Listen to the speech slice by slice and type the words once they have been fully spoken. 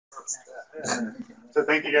So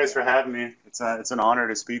thank you guys for having me. It's an honor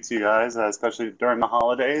to speak to you guys, especially during the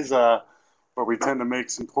holidays, where we tend to make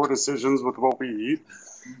some poor decisions with what we eat.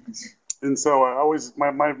 And so I always,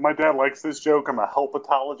 my dad likes this joke. I'm a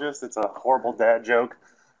helpatologist. It's a horrible dad joke,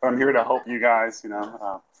 but I'm here to help you guys,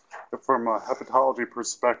 from a hepatology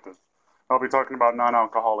perspective. I'll be talking about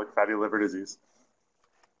non-alcoholic fatty liver disease.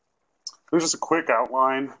 There's just a quick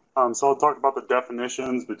outline. So I'll talk about the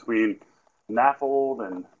definitions between NAFLD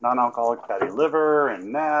and non-alcoholic fatty liver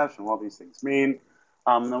and NASH and what these things mean.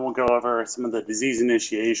 Then we'll go over some of the disease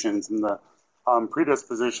initiations and the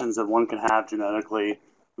predispositions that one can have genetically,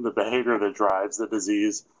 the behavior that drives the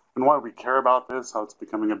disease, and why we care about this, how it's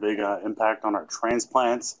becoming a big impact on our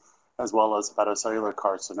transplants, as well as hepatocellular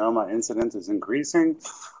carcinoma incidence is increasing.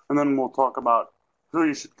 And then we'll talk about who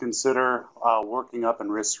you should consider working up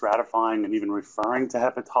and risk stratifying and even referring to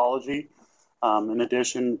hepatology. In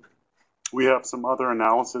addition, we have some other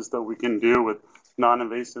analysis that we can do with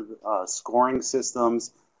non-invasive scoring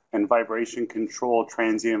systems and vibration control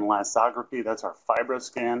transient elastography. That's our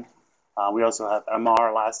FibroScan. We also have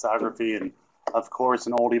MR elastography, and of course,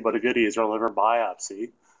 an oldie but a goodie is our liver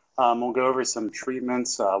biopsy. We'll go over some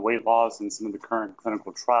treatments, weight loss, and some of the current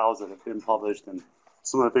clinical trials that have been published and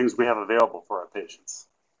some of the things we have available for our patients.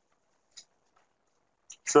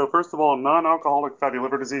 So first of all, non-alcoholic fatty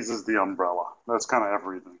liver disease is the umbrella. That's kind of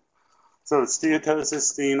everything. So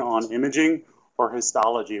steatosis seen on imaging or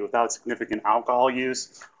histology without significant alcohol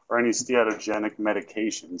use or any steatogenic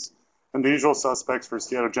medications. And the usual suspects for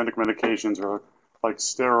steatogenic medications are like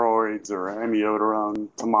steroids or amiodarone,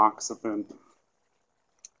 tamoxifen.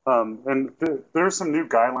 There are some new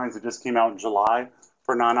guidelines that just came out in July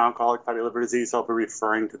for non-alcoholic fatty liver disease. I'll be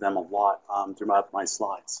referring to them a lot throughout my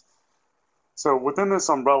slides. So within this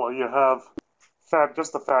umbrella, you have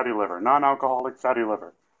just the fatty liver, non-alcoholic fatty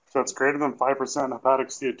liver. So it's greater than 5% hepatic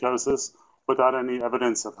steatosis without any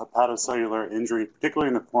evidence of hepatocellular injury, particularly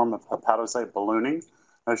in the form of hepatocyte ballooning.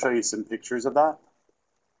 I'll show you some pictures of that.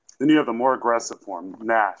 Then you have the more aggressive form,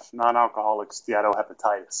 NASH, non-alcoholic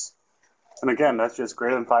steatohepatitis. And again, that's just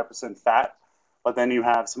greater than 5% fat, but then you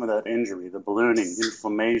have some of that injury, the ballooning,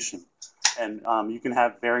 inflammation, and you can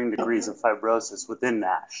have varying degrees of fibrosis within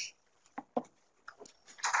NASH.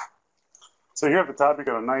 So here at the top, you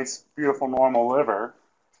got a nice, beautiful, normal liver.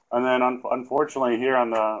 And then unfortunately here on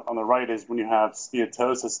the right is when you have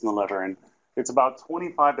steatosis in the liver, and it's about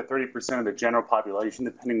 25 to 30% of the general population,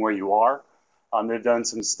 depending where you are. They've done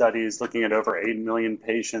some studies looking at over 8 million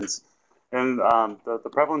patients, and the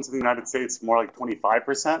prevalence in the United States is more like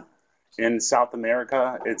 25%. In South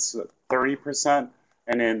America, it's 30%,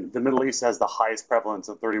 and in the Middle East has the highest prevalence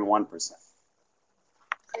of 31%. Is that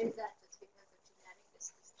just because of genetic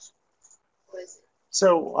disposition, or is it?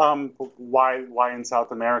 So why in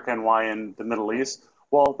South America and why in the Middle East?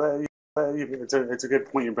 Well, it's a good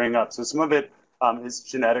point you bring up. So some of it is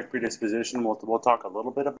genetic predisposition. We'll talk a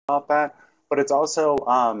little bit about that, but it's also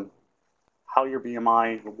how your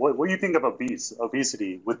BMI. What do you think of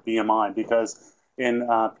obesity with BMI? Because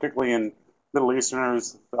particularly in Middle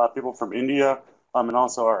Easterners, people from India, and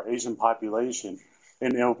also our Asian population,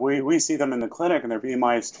 and we see them in the clinic and their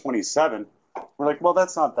BMI is 27. We're like, well,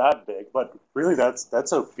 that's not that big, but really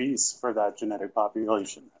that's obese for that genetic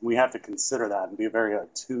population. We have to consider that and be very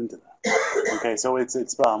attuned to that. Okay, so it's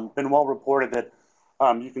been well reported that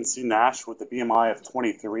you can see NASH with the BMI of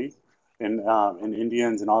 23 in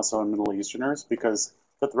Indians and also in Middle Easterners because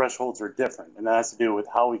the thresholds are different, and that has to do with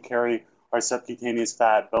how we carry our subcutaneous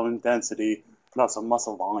fat, bone density, and also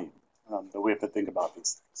muscle volume that we have to think about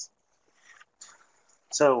these things.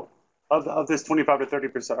 So of this 25 to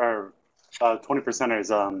 30%, or 20% is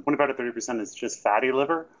 25 to 30% is just fatty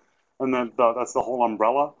liver, and then that's the whole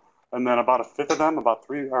umbrella. And then about a fifth of them, about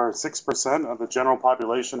 3 or 6% of the general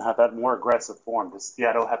population have that more aggressive form, the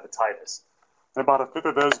steatohepatitis. And about a fifth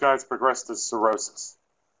of those guys progress to cirrhosis.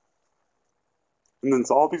 And then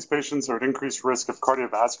so all these patients are at increased risk of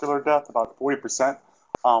cardiovascular death. About 40%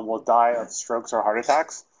 will die of strokes or heart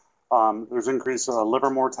attacks. There's increased liver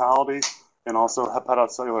mortality and also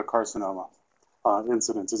hepatocellular carcinoma.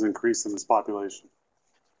 Incidence is increased in this population.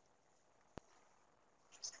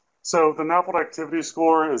 So the NAFLD activity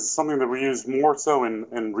score is something that we use more so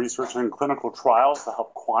in research and clinical trials to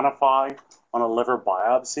help quantify on a liver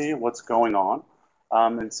biopsy what's going on.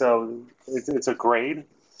 And so it's a grade,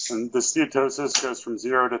 and the steatosis goes from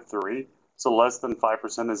 0 to 3. So less than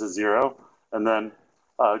 5% is a 0, and then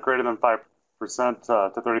greater than 5%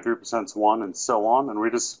 to 33% is 1, and so on. And we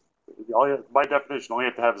just, by definition, all you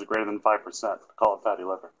have to have is greater than 5% to call it fatty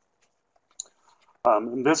liver.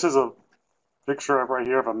 And this is a picture of right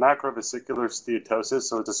here of a macrovesicular steatosis,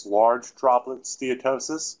 so this large droplet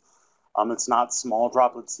steatosis. It's not small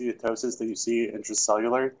droplet steatosis that you see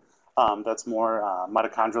intracellular. That's more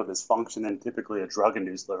mitochondrial dysfunction and typically a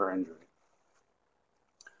drug-induced liver injury.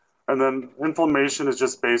 And then inflammation is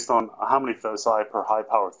just based on how many foci per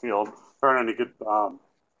high-power field. There aren't any good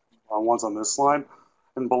ones on this slide.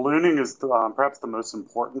 And ballooning is perhaps the most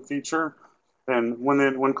important feature. And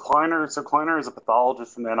when Kleiner, so Kleiner is a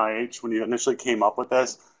pathologist from the NIH, when he initially came up with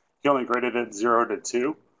this, he only graded it 0 to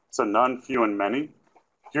 2, so none, few, and many.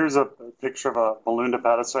 Here's a picture of a ballooned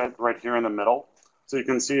hepatocyte right here in the middle. So you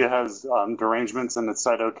can see it has derangements in its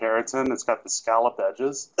cytokeratin. It's got the scalloped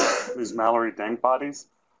edges, these Mallory-Denk bodies.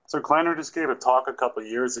 So Kleiner just gave a talk a couple of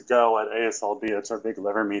years ago at ASLD, it's our big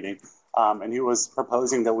liver meeting, and he was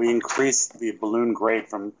proposing that we increase the balloon grade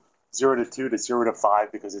from 0 to 2 to 0 to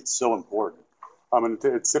 5 because it's so important. And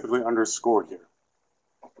it's typically underscored here.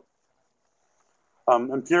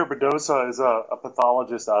 And Pierre Bedossa is a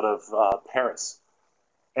pathologist out of Paris.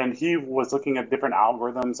 And he was looking at different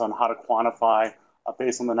algorithms on how to quantify,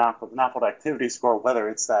 based on the NAFLD activity score, whether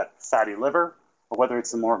it's that fatty liver or whether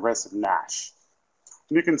it's the more aggressive NASH.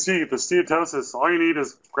 And you can see the steatosis, all you need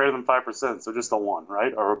is greater than 5%, so just a 1,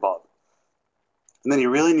 right, or above. And then you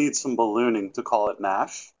really need some ballooning to call it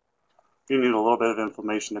NASH. You need a little bit of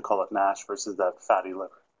inflammation to call it NASH versus that fatty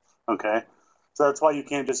liver, okay? So that's why you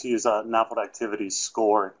can't just use a NAFLD activity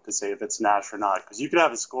score to say if it's NASH or not, because you could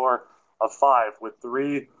have a score of 5 with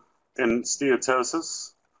 3 in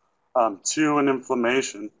steatosis, 2 in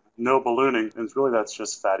inflammation, no ballooning, and really that's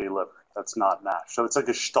just fatty liver. That's not NASH. So it's like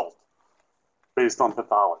a gestalt based on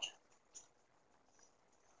pathology.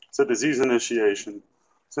 So disease initiation.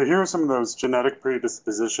 So here are some of those genetic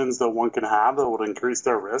predispositions that one can have that would increase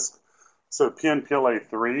their risk. So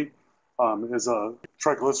PNPLA3 is a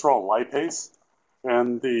triglycerol lipase,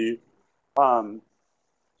 and the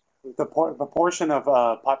portion of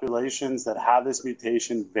populations that have this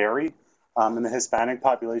mutation vary. And the Hispanic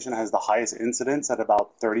population has the highest incidence at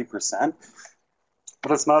about 30%,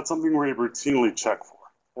 but it's not something we routinely check for.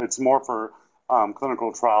 It's more for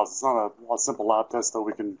clinical trials. It's not a simple lab test that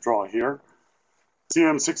we can draw here.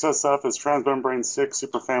 TM6SF is transmembrane 6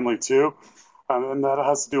 superfamily 2, and that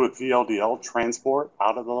has to do with VLDL transport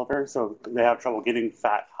out of the liver. So they have trouble getting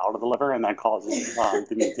fat out of the liver, and that causes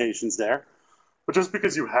the mutations there. But just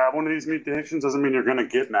because you have one of these mutations doesn't mean you're going to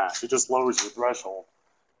get NASH. It just lowers your threshold.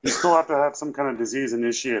 You still have to have some kind of disease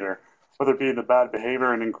initiator, whether it be the bad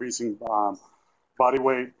behavior and increasing body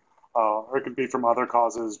weight, or it could be from other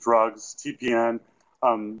causes, drugs, TPN,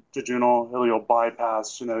 jejunal ileal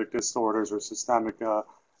bypass, genetic disorders, or systemic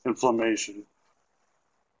inflammation.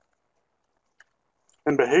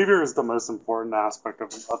 And behavior is the most important aspect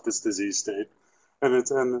of this disease state.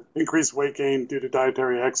 And increased weight gain due to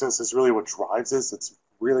dietary excess is really what drives this. It's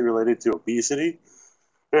really related to obesity.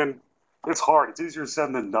 And it's hard. It's easier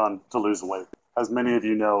said than done to lose weight. As many of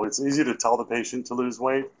you know, it's easy to tell the patient to lose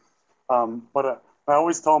weight. But I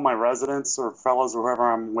always tell my residents or fellows or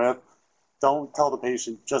whoever I'm with, don't tell the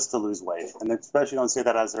patient just to lose weight. And especially don't say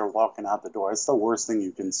that as they're walking out the door. It's the worst thing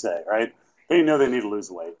you can say, right? They know they need to lose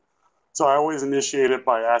weight. So I always initiate it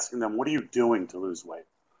by asking them, what are you doing to lose weight?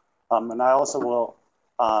 And I also will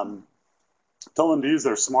tell them to use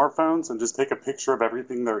their smartphones and just take a picture of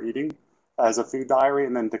everything they're eating as a food diary,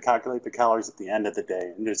 and then to calculate the calories at the end of the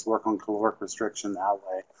day and just work on caloric restriction that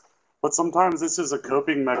way. But sometimes this is a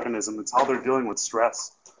coping mechanism. It's how they're dealing with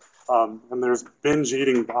stress. And there's binge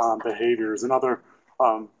eating behaviors and other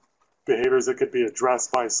behaviors that could be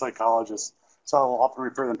addressed by psychologists. So I'll often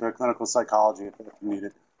refer them to clinical psychology if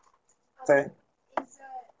needed. Okay.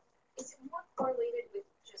 Is it more correlated with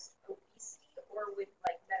just obesity or with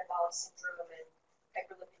like metabolic syndrome and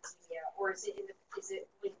hyperlipidemia, or is it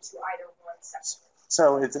linked to either one separately?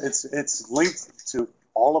 So it's linked to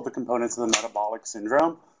all of the components of the metabolic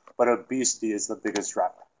syndrome, but obesity is the biggest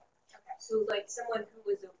driver. Okay, so like someone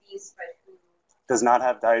who is obese but who does not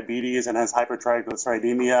have diabetes and has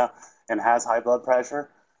hypertriglyceridemia and has high blood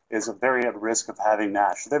pressure is very at risk of having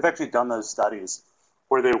NASH. They've actually done those studies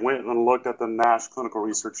where they went and looked at the NASH Clinical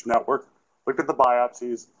Research Network, looked at the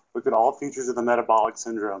biopsies, looked at all features of the metabolic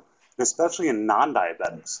syndrome, and especially in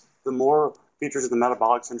non-diabetics. The more features of the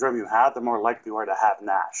metabolic syndrome you have, the more likely you are to have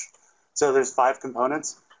NASH. So there's 5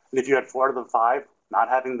 components, and if you had 4 out of the 5 not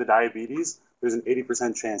having the diabetes, there's an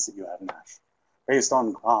 80% chance that you have NASH, based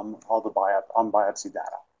on all the biopsy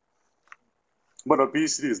data. But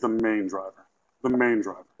obesity is the main driver,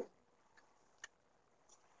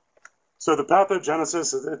 So the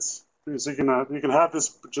pathogenesis, so you can have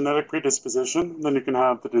this genetic predisposition, then you can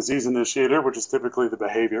have the disease initiator, which is typically the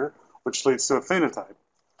behavior, which leads to a phenotype.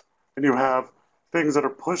 And you have things that are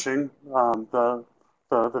pushing the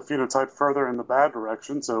phenotype further in the bad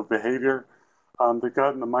direction, so behavior, the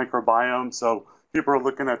gut and the microbiome. So people are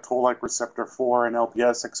looking at toll-like receptor 4 and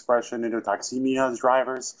LPS expression, endotoxemia as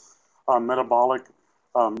drivers, metabolic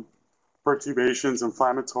perturbations,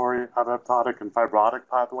 inflammatory, apoptotic, and fibrotic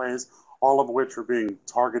pathways, all of which are being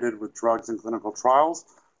targeted with drugs in clinical trials.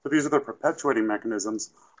 So these are the perpetuating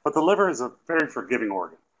mechanisms. But the liver is a very forgiving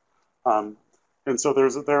organ. And so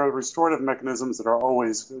there are restorative mechanisms that are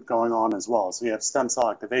always going on as well. So you have stem cell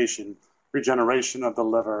activation, regeneration of the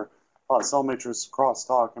liver, cell matrix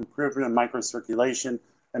crosstalk, improvement in microcirculation,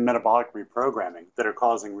 and metabolic reprogramming that are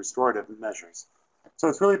causing restorative measures. So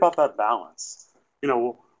it's really about that balance. You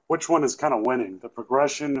know, which one is kind of winning, the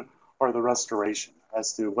progression or the restoration,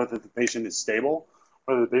 as to whether the patient is stable,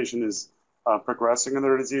 whether the patient is progressing in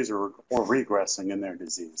their disease or regressing in their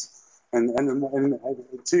disease. And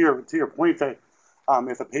to your point that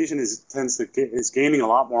if a patient is gaining a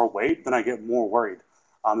lot more weight, then I get more worried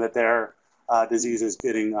that their disease is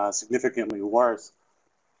getting significantly worse.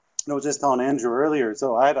 I was just telling Andrew earlier,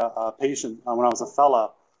 so I had a patient when I was a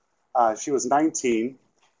fellow. She was 19.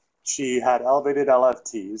 She had elevated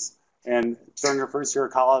LFTs, and during her first year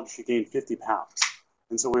of college, she gained 50 pounds.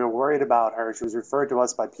 And so we were worried about her. She was referred to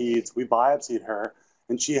us by peds. We biopsied her,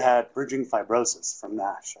 and she had bridging fibrosis from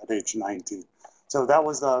NASH at age 19. So that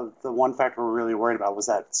was the one factor we're really worried about, was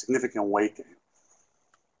that significant weight gain.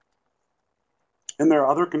 And there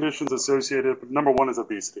are other conditions associated, but number one is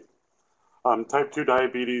obesity. Type 2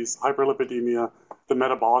 diabetes, hyperlipidemia, the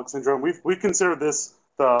metabolic syndrome. We consider this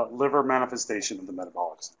the liver manifestation of the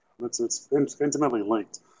metabolic syndrome. It's intimately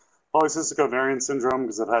linked. Polycystic ovarian syndrome,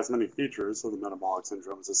 because it has many features, so the metabolic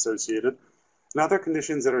syndrome is associated. And other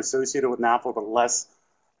conditions that are associated with NAFLD but less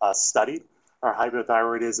studied are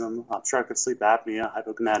hypothyroidism, obstructive sleep apnea,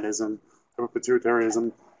 hypogonadism,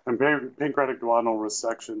 hypopituitarism, and pancreatic duodenal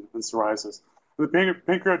resection and psoriasis. And the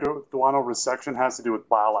pancreatic duodenal resection has to do with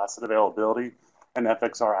bile acid availability and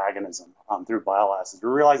FXR agonism through bile acids.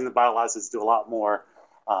 We're realizing that bile acids do a lot more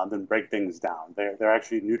than break things down. They're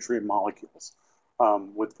actually nutrient molecules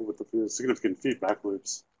with the significant feedback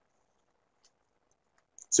loops.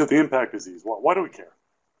 So the impact disease, why do we care?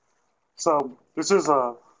 So this is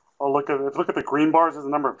a look at, if you look at the green bars, there's the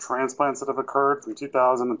number of transplants that have occurred from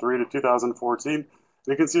 2003 to 2014. And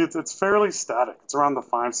you can see it's fairly static. It's around the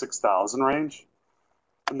 5,000–6,000 range.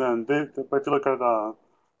 And then if you look at the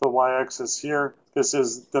y-axis here, this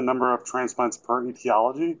is the number of transplants per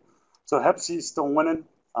etiology. So Hep C is still winning,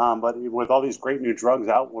 but with all these great new drugs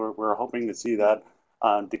out, we're hoping to see that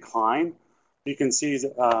decline. You can see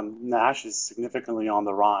NASH is significantly on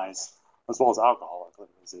the rise, as well as alcoholic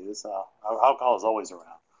liver disease. Alcohol is always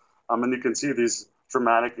around. And you can see these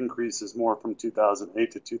dramatic increases more from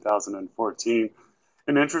 2008 to 2014.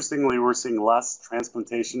 And interestingly, we're seeing less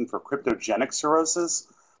transplantation for cryptogenic cirrhosis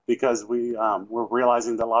because we're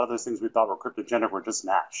realizing that a lot of those things we thought were cryptogenic were just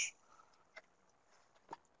NASH.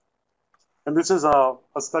 And this is a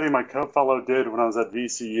study my co-fellow did when I was at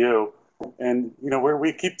VCU. And, you know, where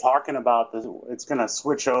we keep talking about this, it's going to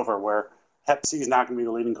switch over where Hep C is not going to be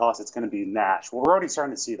the leading cause, it's going to be NASH. Well, we're already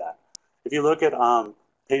starting to see that. If you look at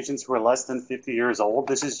patients who are less than 50 years old,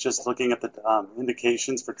 this is just looking at the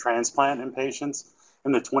indications for transplant in patients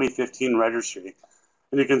in the 2015 registry.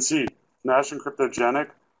 And you can see NASH and cryptogenic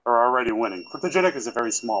are already winning. Cryptogenic is a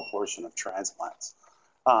very small portion of transplants.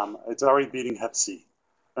 It's already beating Hep C.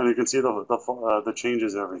 And you can see the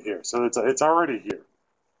changes over here. So it's already here.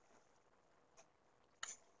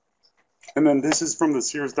 And then this is from the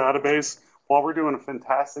Sears database. While we're doing a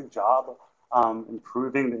fantastic job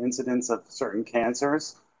improving the incidence of certain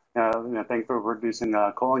cancers, thanks for reducing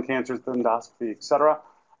colon cancers, endoscopy, etc.,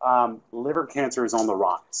 liver cancer is on the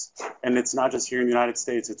rise. And it's not just here in the United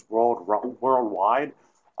States, it's worldwide.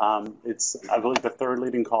 It's, I believe, the third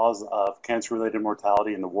leading cause of cancer-related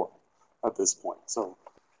mortality in the world at this point. So,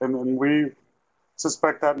 and then we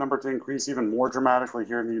suspect that number to increase even more dramatically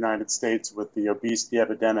here in the United States with the obesity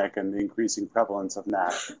epidemic and the increasing prevalence of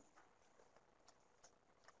NASH.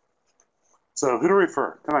 So who to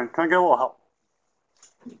refer? Can I get a little help?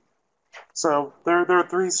 So there are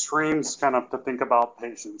three streams kind of to think about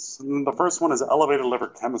patients. And the first one is elevated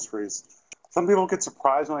liver chemistries. Some people get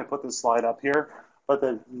surprised when I put this slide up here, but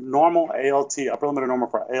the normal ALT, upper limit of normal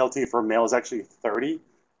for ALT for a male is actually 30,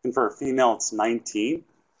 and for a female it's 19.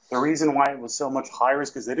 The reason why it was so much higher is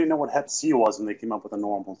because they didn't know what Hep C was when they came up with the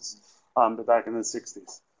normals back in the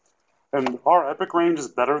 60s. And our epic range is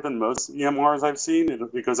better than most EMRs I've seen.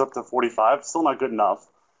 It goes up to 45, still not good enough.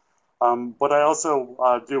 But I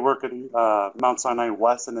also do work at Mount Sinai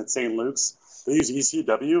West and at St. Luke's. They use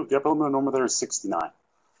ECW. The upper limit of normal there is 69.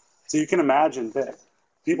 So you can imagine that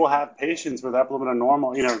people have patients with upper limit of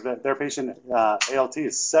normal, their patient ALT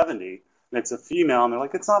is 70, and it's a female, and they're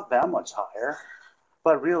like, it's not that much higher.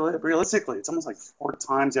 But realistically, it's almost like 4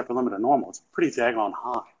 times the upper limit of normal. It's pretty daggone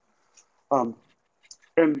high.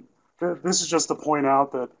 And this is just to point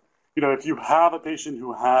out that, if you have a patient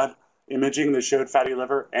who had imaging that showed fatty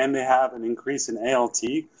liver and they have an increase in ALT,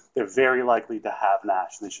 they're very likely to have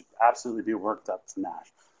NASH. They should absolutely be worked up to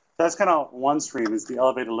NASH. That's kind of one stream, is the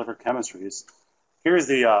elevated liver chemistries. Here's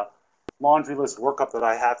the laundry list workup that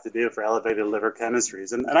I have to do for elevated liver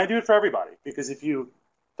chemistries. And I do it for everybody, because if you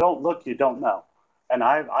don't look, you don't know. And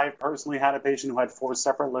I personally had a patient who had 4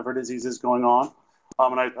 separate liver diseases going on.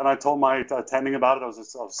 And I told my attending about it. I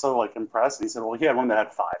was so like impressed. And he said, well, he had one that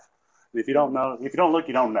had 5. And if you don't look,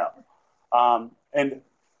 you don't know. And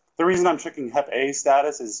the reason I'm checking Hep A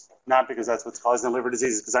status is not because that's what's causing the liver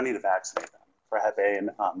disease, is because I need to vaccinate them for Hep A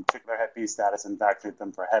and check their Hep B status and vaccinate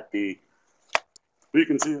them for Hep B. You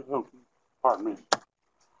can see, pardon me.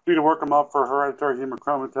 You need to work them up for hereditary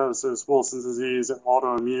hemochromatosis, Wilson's disease,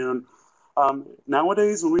 autoimmune.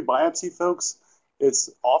 Nowadays, when we biopsy folks, it's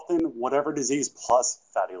often whatever disease plus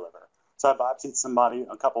fatty liver. So I biopsied somebody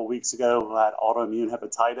a couple weeks ago who had autoimmune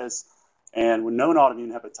hepatitis and with known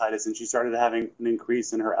autoimmune hepatitis, and she started having an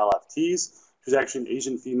increase in her LFTs. She was actually an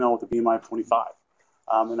Asian female with a BMI of 25.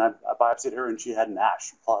 And I biopsied her, and she had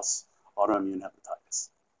NASH plus autoimmune hepatitis.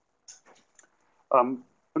 And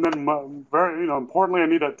then, very importantly, I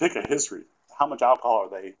need to take a history. How much alcohol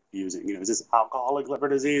are they using? Is this alcoholic liver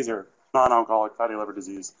disease or non-alcoholic fatty liver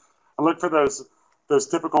disease? And look for those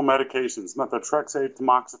typical medications: methotrexate,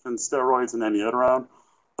 tamoxifen, steroids, and amiodarone.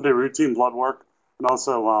 I'll do routine blood work, and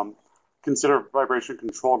also consider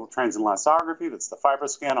vibration-controlled transient elastography. That's the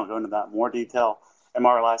FibroScan. I'll go into that in more detail.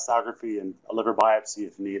 MR elastography and a liver biopsy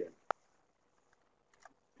if needed.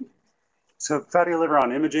 So fatty liver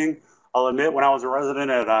on imaging. I'll admit, when I was a resident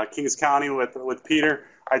at Kings County with Peter,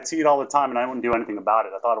 I'd see it all the time, and I wouldn't do anything about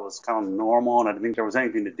it. I thought it was kind of normal, and I didn't think there was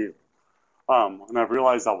anything to do. And I've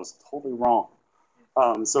realized I was totally wrong.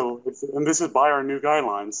 And this is by our new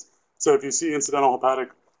guidelines. So if you see incidental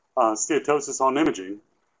hepatic steatosis on imaging,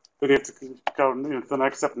 then you have to go to the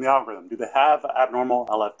next step in the algorithm. Do they have abnormal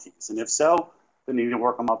LFTs? And if so, then you need to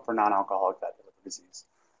work them up for non-alcoholic fatty liver disease.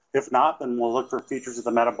 If not, then we'll look for features of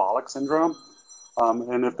the metabolic syndrome.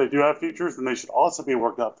 And if they do have features, then they should also be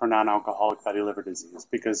worked up for non-alcoholic fatty liver disease.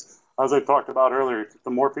 Because, as I talked about earlier,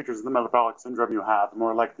 the more features of the metabolic syndrome you have, the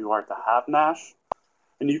more likely you are to have NASH.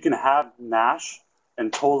 And you can have NASH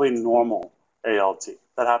and totally normal ALT.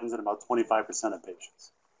 That happens in about 25% of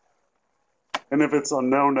patients. And if it's a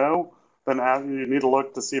no-no, then you need to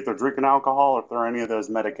look to see if they're drinking alcohol or if there are any of those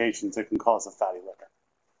medications that can cause a fatty liver.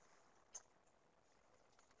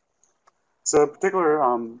 So in particular,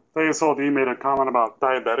 ASLD made a comment about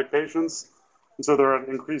diabetic patients. And so they're at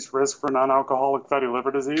increased risk for non-alcoholic fatty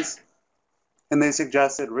liver disease. And they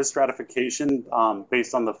suggested risk stratification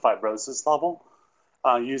based on the fibrosis level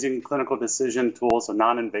using clinical decision tools and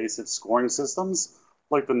non-invasive scoring systems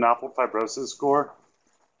like the NAFLD fibrosis score,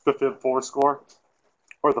 the FIB-4 score,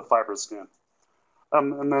 or the FibroScan.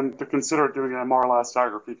 And then to consider doing an MR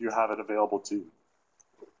elastography if you have it available to you.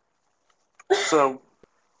 So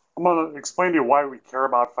I'm going to explain to you why we care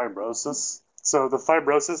about fibrosis. So the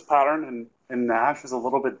fibrosis pattern in NASH is a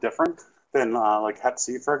little bit different than like Hep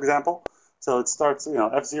C, for example. So it starts,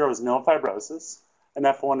 F0 is no fibrosis, and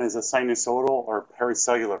F1 is a sinusoidal or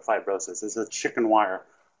pericellular fibrosis. It's a chicken wire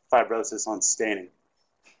fibrosis on staining.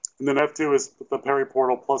 And then F2 is the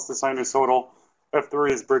periportal plus the sinusoidal.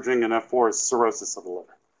 F3 is bridging, and F4 is cirrhosis of the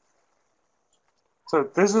liver. So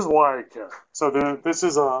this is why I care. So this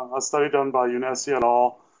is a study done by Unessi et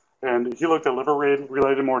al., and he looked at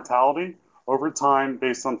liver-related mortality over time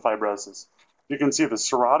based on fibrosis. You can see the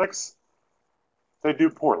cirrhotics, they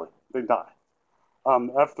do poorly, they die.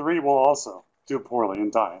 F3 will also do poorly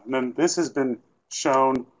and die. And then this has been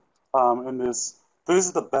shown in this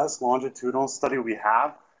is the best longitudinal study we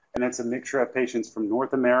have, and it's a mixture of patients from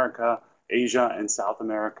North America, Asia, and South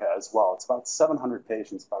America as well. It's about 700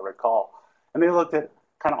 patients, if I recall. And they looked at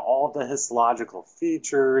kind of all of the histological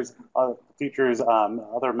features,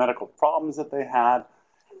 other medical problems that they had.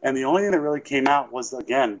 And the only thing that really came out was,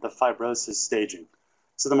 again, the fibrosis staging.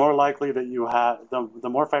 So the more likely that you have, the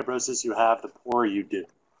more fibrosis you have, the poorer you do.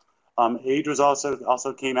 Age was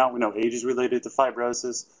also came out. We know age is related to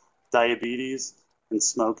fibrosis, diabetes, and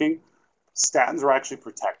smoking. Statins are actually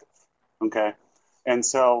protective, okay? And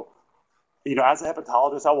so, as a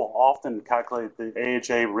hepatologist, I will often calculate the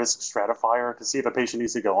AHA risk stratifier to see if a patient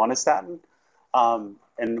needs to go on a statin.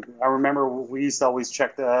 And I remember we used to always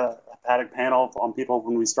check the hepatic panel on people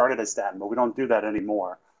when we started a statin, but we don't do that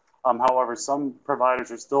anymore. However, some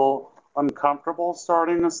providers are still uncomfortable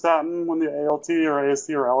starting a statin when the ALT or AST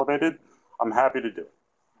are elevated. I'm happy to do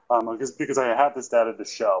it because I have this data to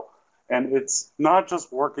show. And it's not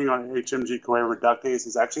just working on HMG-CoA reductase,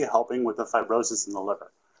 it's actually helping with the fibrosis in the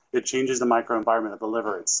liver. It changes the microenvironment of the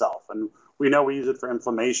liver itself. And we know we use it for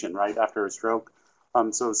inflammation, right, after a stroke.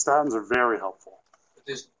 So statins are very helpful. But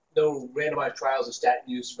there's no randomized trials of statin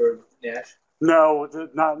use for NASH? No,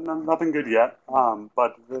 nothing good yet.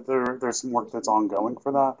 But there's some work that's ongoing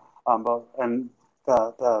for that. And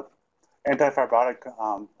the antifibrotic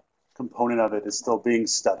component of it is still being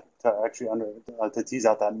studied to actually to tease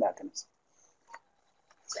out that mechanism.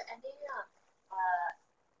 So any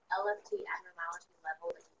LFT abnormality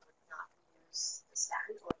level that you would not use the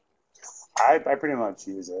statin, or you just I pretty much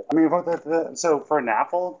use it. I mean, so for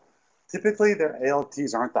NAFLD, typically their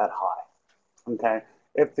ALTs aren't that high. Okay,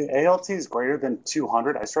 if the ALT is greater than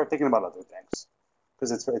 200, I start thinking about other things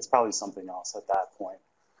because it's probably something else at that point.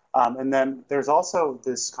 And then there's also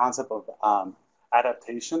this concept of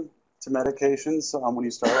adaptation to medications when you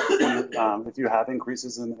start, if you have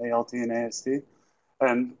increases in ALT and AST.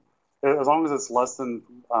 And as long as it's less than,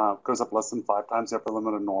 goes up less than 5 times the upper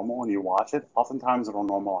limit of normal and you watch it, oftentimes it'll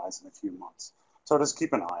normalize in a few months. So just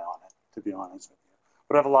keep an eye on it, to be honest with you.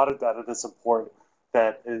 But I have a lot of data to support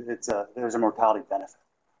that there's a mortality benefit.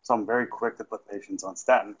 So I'm very quick to put patients on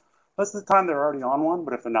statin. Most of the time they're already on one,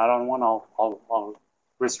 but if they're not on one, I'll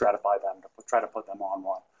risk stratify them to try to put them on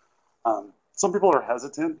one. Some people are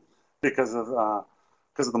hesitant because of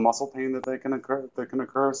the muscle pain that can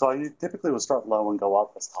occur. So I typically will start low and go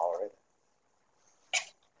up as tolerated.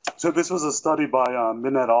 So this was a study by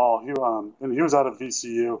Min et al. And he was out of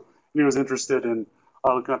VCU, and he was interested in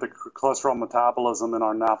looking at the cholesterol metabolism in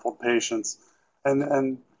our NAFLD patients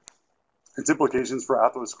and its implications for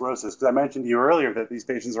atherosclerosis. Because I mentioned to you earlier that these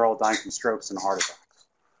patients are all dying from strokes and heart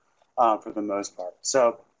attacks for the most part.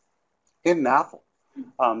 So in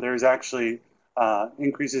NAFLD, there's actually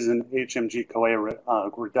increases in HMG-CoA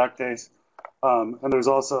reductase, and there's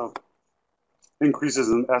also increases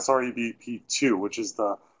in SREBP2, which is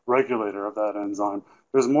the regulator of that enzyme.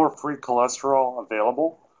 There's more free cholesterol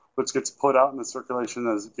available, which gets put out in the circulation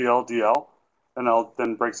as VLDL, and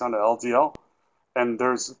then breaks down to LDL. And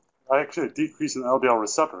there's actually a decrease in LDL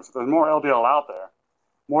receptors. There's more LDL out there,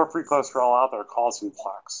 more free cholesterol out there causing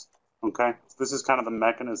plaques. Okay, so this is kind of the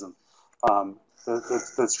mechanism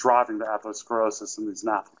that's driving the atherosclerosis in these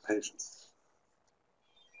NAFLD patients.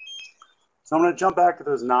 So I'm going to jump back to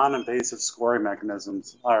those non-invasive scoring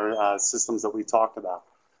mechanisms or systems that we talked about.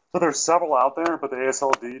 So there's several out there, but the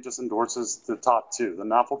ASLD just endorses the top 2, the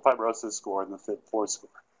NAFLD fibrosis score and the FIT4 score.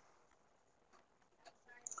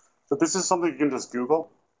 So this is something you can just Google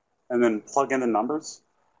and then plug in the numbers.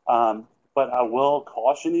 But I will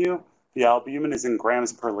caution you, the albumin is in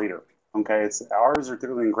grams per liter. Okay, ours are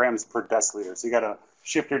typically in grams per deciliter, so you got to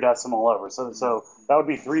shift your decimal over. So that would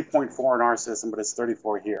be 3.4 in our system, but it's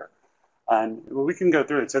 34 here. And we can go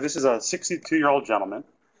through it. So this is a 62-year-old gentleman,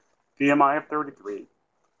 BMI of 33,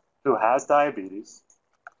 who has diabetes.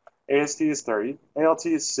 AST is 30, ALT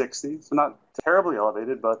is 60, so not terribly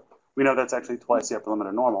elevated, but we know that's actually twice the upper limit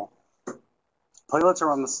of normal. Platelets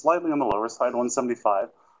are slightly on the lower side, 175.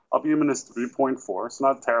 Albumin is 3.4, so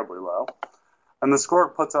not terribly low. And the score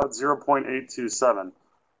puts out 0.827.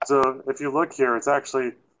 So if you look here, it's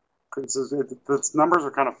actually, the numbers are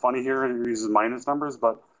kind of funny here. It uses minus numbers,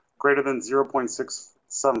 but greater than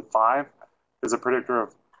 0.675 is a predictor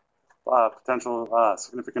of potential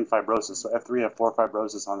significant fibrosis, so F3, F4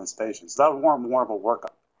 fibrosis on this patient. So that would warrant more of a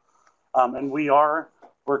workup. And we are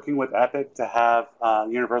working with Epic to have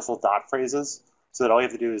universal dot phrases, so that all you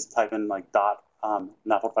have to do is type in like dot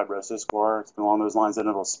NAFLD fibrosis score, along those lines, and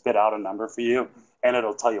it'll spit out a number for you, and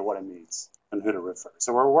it'll tell you what it means and who to refer.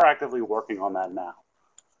 So we're actively working on that now.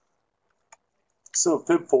 So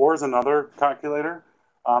FIB4 is another calculator.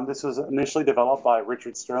 This was initially developed by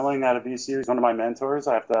Richard Sterling out of VCU. He's one of my mentors.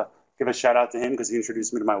 I have to give a shout out to him because he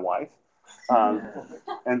introduced me to my wife.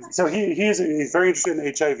 And so he's very interested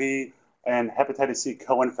in HIV and hepatitis C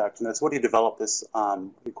co-infection. That's what he developed this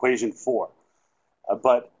equation for.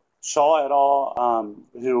 But Shaw et al.,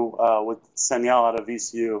 who with Sanyal out of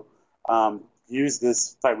VCU, used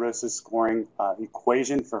this fibrosis scoring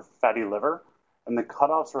equation for fatty liver, and the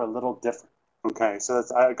cutoffs are a little different. Okay, so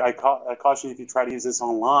I caution you, if you try to use this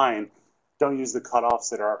online, don't use the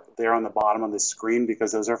cutoffs that are there on the bottom of the screen,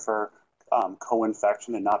 because those are for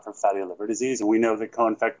co-infection and not for fatty liver disease. And we know that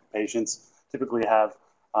co-infected patients typically have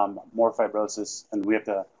more fibrosis, and we have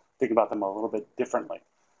to think about them a little bit differently.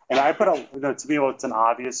 And I put to me, it's an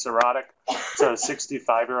obvious cirrhotic. So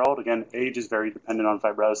 65-year-old, again, age is very dependent on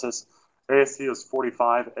fibrosis. AST is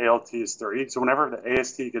 45, ALT is 30. So whenever the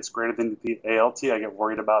AST gets greater than the ALT, I get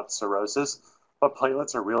worried about cirrhosis. But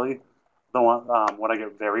platelets are really the one what I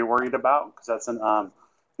get very worried about, because that's an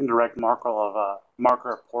indirect marker of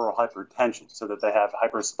portal hypertension, so that they have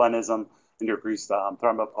hypersplenism and decreased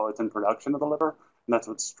thrombopoietin production of the liver, and that's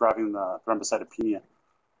what's driving the thrombocytopenia.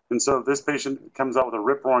 And so this patient comes out with a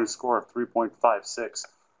rip-roaring score of 3.56,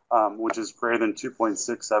 which is greater than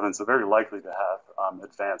 2.67, so very likely to have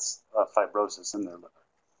advanced fibrosis in their liver.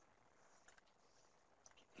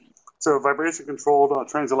 So vibration-controlled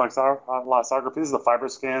transient elastography, this is the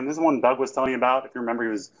FibroScan. This is one Doug was telling you about. If you remember, he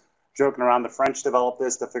was joking around. The French developed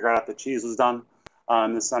this to figure out if the cheese was done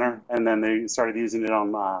in the center, and then they started using it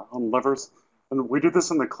on livers. And we do this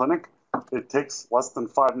in the clinic. It takes less than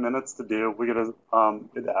 5 minutes to do. We get it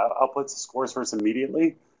outputs scores for us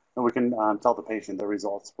immediately, and we can tell the patient the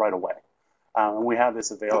results right away. And we have this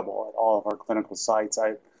available at all of our clinical sites.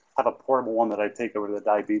 I have a portable one that I take over to the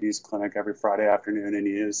diabetes clinic every Friday afternoon and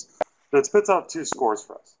use. But it spits out 2 scores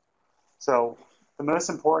for us. So the most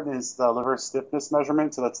important is the liver stiffness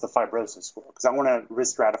measurement. So that's the fibrosis score, because I want to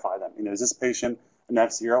risk stratify them. Is this patient an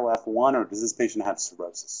F0, F1, or does this patient have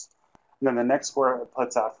cirrhosis? And then the next score it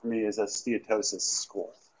puts out for me is a steatosis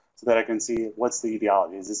score, so that I can see what's the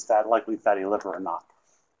etiology. Is this likely fatty liver or not?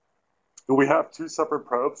 And we have 2 separate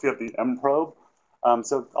probes. We have the M probe.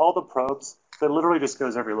 So all the probes, that literally just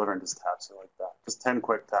goes every liver and just taps it like that, just 10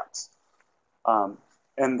 quick taps.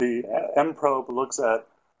 And the M probe looks at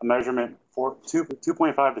a measurement for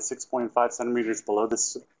 2.5 to 6.5 centimeters below the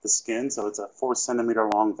skin, so it's a 4 centimeter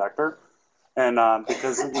long vector. And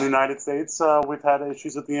because in the United States, we've had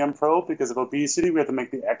issues with the M probe because of obesity, we have to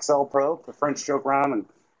make the XL probe. The French joke around and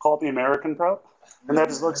call it the American probe. And that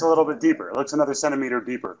just looks a little bit deeper. It looks another centimeter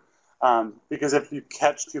deeper. Because if you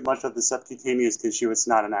catch too much of the subcutaneous tissue, it's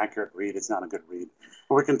not an accurate read. It's not a good read.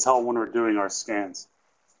 But we can tell when we're doing our scans.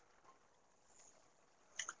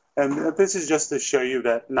 And this is just to show you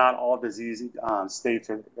that not all disease states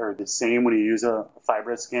are the same when you use a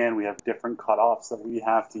FibroScan. We have different cutoffs that we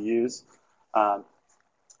have to use.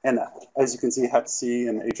 And as you can see, Hep C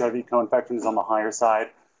and HIV co-infection is on the higher side.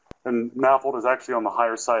 And NAFLD is actually on the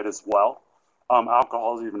higher side as well.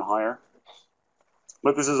 Alcohol is even higher.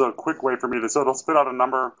 But this is a quick way for me to, so it'll spit out a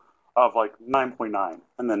number of like 9.9.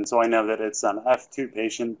 And then so I know that it's an F2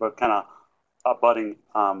 patient, but kind of a budding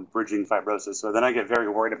bridging fibrosis. So then I get very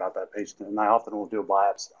worried about that patient, and I often will do a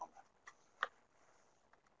biopsy on that.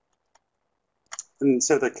 And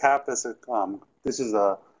so the CAP is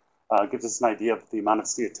gives us an idea of the amount of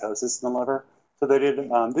steatosis in the liver. So they did,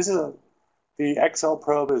 the XL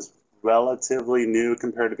probe is relatively new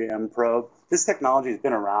compared to the M probe. This technology has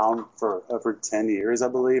been around for over 10 years, I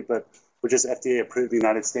believe, but was just FDA approved in the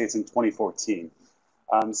United States in 2014.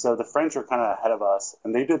 So the French are kind of ahead of us,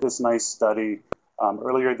 and they did this nice study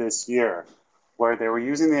earlier this year where they were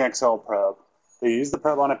using the XL probe. They used the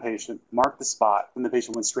probe on a patient, marked the spot, and the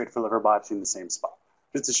patient went straight for liver biopsy in the same spot,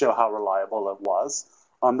 just to show how reliable it was.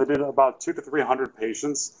 They did about 200 to 300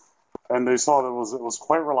 patients, and they saw that it was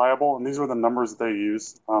quite reliable, and these were the numbers that they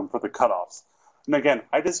used for the cutoffs. And again,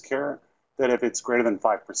 I just care that if it's greater than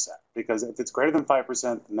 5%, because if it's greater than 5%,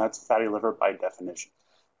 then that's fatty liver by definition.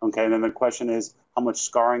 Okay, and then the question is, how much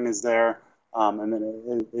scarring is there? And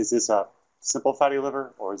then is this a simple fatty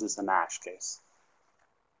liver, or is this a NASH case?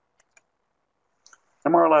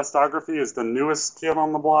 MR elastography is the newest kid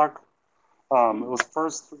on the block. It was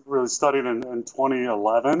first really studied in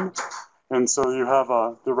 2011. And so you have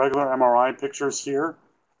the regular MRI pictures here.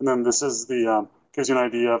 And then this is the, gives you an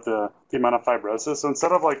idea of the amount of fibrosis. So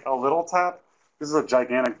instead of like a little tap, this is a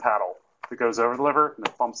gigantic paddle that goes over the liver and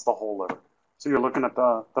it bumps the whole liver. So you're looking at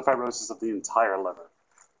the fibrosis of the entire liver.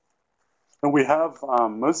 And we have,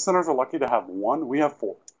 most centers are lucky to have 1. We have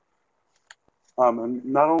 4. And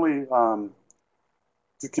not only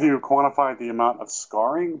can you quantify the amount of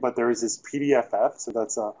scarring, but there is this PDFF, so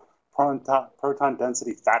that's a proton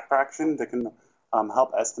density fat fraction that can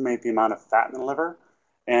help estimate the amount of fat in the liver.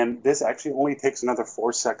 And this actually only takes another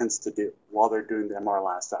 4 seconds to do while they're doing the MR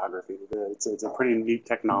elastography. It's a pretty neat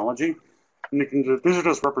technology. And you can these are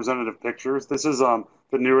just representative pictures. This is the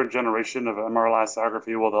newer generation of MR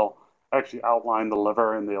elastography where they'll actually outline the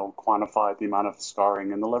liver and they'll quantify the amount of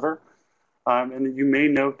scarring in the liver. And you may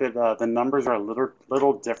note that the numbers are a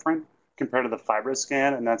little different compared to the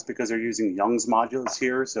FibroScan, and that's because they're using Young's modulus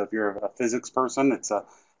here. So if you're a physics person, it's a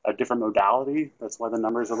different modality. That's why the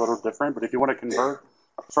numbers are a little different. But if you want to convert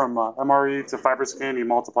from MRE to FibroScan, you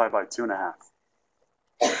multiply by 2.5.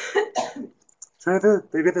 So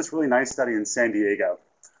they did this really nice study in San Diego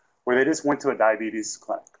where they just went to a diabetes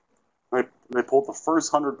clinic. They pulled the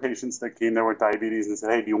first 100 patients that came there with diabetes and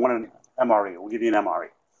said, hey, do you want an MRE? We'll give you an MRE.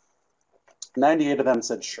 98 of them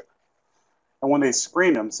said sure. And when they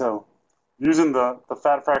screened them, so using the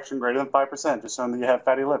fat fraction greater than 5%, just showing that you have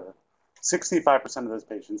fatty liver, 65% of those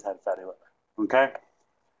patients had fatty liver, okay?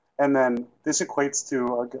 And then this equates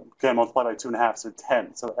to, again, multiplied by 2.5, so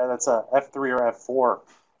 10. So that's a F3 or F4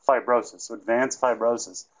 fibrosis, so advanced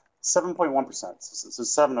fibrosis. 7.1%, so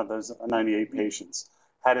 7 of those 98 patients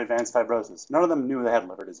had advanced fibrosis. None of them knew they had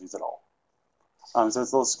liver disease at all. So it's a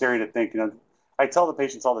little scary to think, I tell the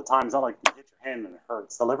patients all the time, it's not like you hit your hand and it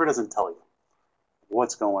hurts. The liver doesn't tell you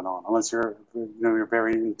what's going on unless you're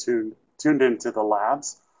very tuned into the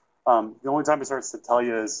labs. The only time it starts to tell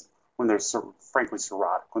you is when they're frankly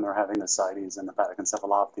cirrhotic, when they're having ascites and hepatic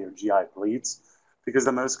encephalopathy or GI bleeds, because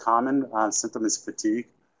the most common symptom is fatigue.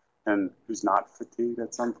 And who's not fatigued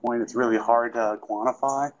at some point? It's really hard to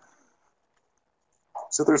quantify.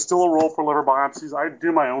 So there's still a role for liver biopsies. I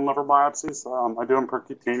do my own liver biopsies. I do them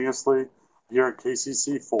percutaneously here at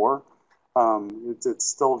KCC4. It's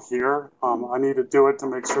still here. I need to do it to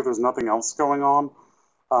make sure there's nothing else going on.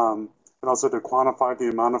 And also to quantify the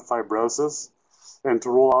amount of fibrosis and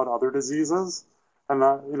to rule out other diseases. And,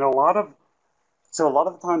 a lot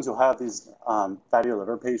of the times you'll have these fatty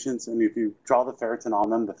liver patients, and if you draw the ferritin on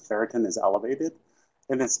them, the ferritin is elevated.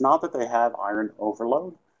 And it's not that they have iron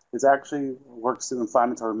overload. It actually works through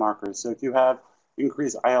inflammatory markers. So if you have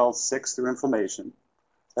increased IL-6 through inflammation,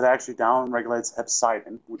 that actually down-regulates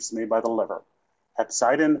hepcidin, which is made by the liver.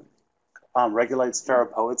 Hepcidin regulates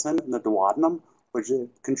ferropoietin in the duodenum, which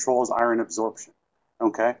controls iron absorption.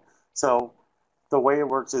 Okay? So the way it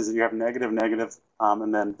works is that you have negative,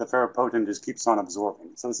 and then the ferropoietin just keeps on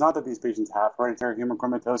absorbing. So it's not that these patients have hereditary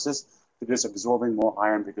hemochromatosis, they're just absorbing more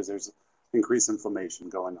iron because there's increased inflammation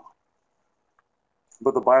going on.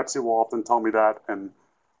 But the biopsy will often tell me that, and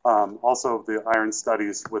also the iron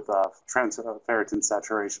studies with ferritin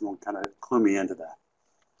saturation will kind of clue me into that.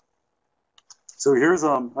 So here's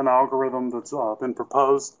an algorithm that's been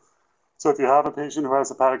proposed. So if you have a patient who has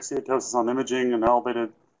hepatic steatosis on imaging and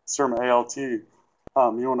elevated serum ALT, you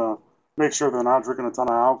want to make sure they're not drinking a ton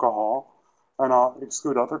of alcohol and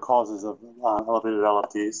exclude other causes of elevated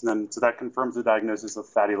LFTs. And then, so that confirms the diagnosis of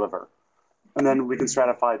fatty liver. And then we can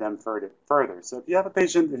stratify them further. So if you have a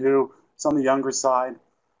patient who is on the younger side,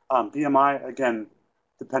 BMI, again,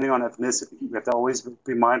 depending on ethnicity, we have to always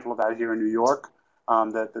be mindful of that here in New York,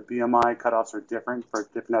 that the BMI cutoffs are different for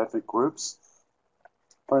different ethnic groups.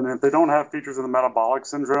 And if they don't have features of the metabolic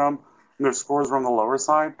syndrome and their scores are on the lower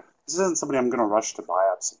side, this isn't somebody I'm going to rush to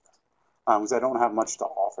biopsy because I don't have much to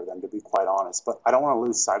offer them, to be quite honest. But I don't want to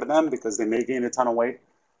lose sight of them because they may gain a ton of weight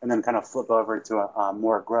and then kind of flip over to a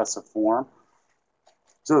more aggressive form.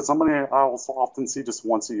 So it's somebody I also often see just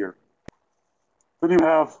once a year. Then you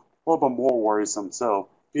have a little bit more worrisome. So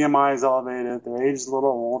BMI is elevated, their age is a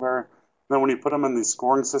little older. Then when you put them in these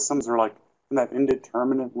scoring systems, they're like in that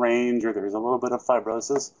indeterminate range, or there's a little bit of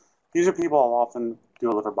fibrosis. These are people I'll often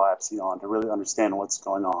do a liver biopsy on to really understand what's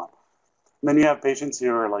going on. And then you have patients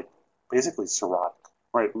who are like basically cirrhotic,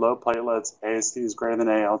 right? Low platelets, AST is greater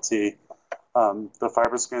than ALT. The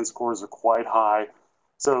FibroScan scores are quite high.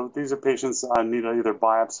 So these are patients I need to either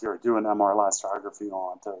biopsy or do an MR elastography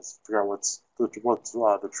on to figure out what's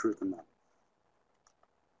the truth in that.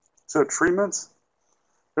 So treatments,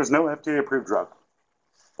 there's no FDA-approved drug,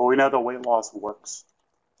 but we know that weight loss works.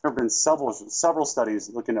 There have been several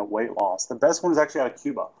studies looking at weight loss. The best one is actually out of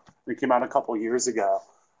Cuba. It came out a couple of years ago.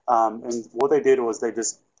 And what they did was they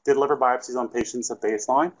just did liver biopsies on patients at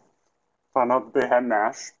baseline, found out that they had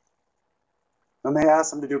NASH. And they asked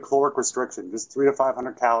them to do caloric restriction, just 300 to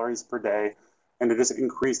 500 calories per day, and to just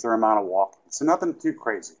increase their amount of walking. So nothing too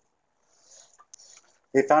crazy.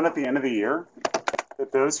 They found at the end of the year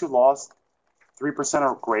that those who lost 3%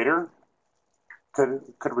 or greater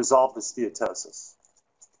could resolve the steatosis.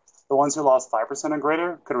 The ones who lost 5% or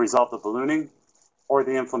greater could resolve the ballooning or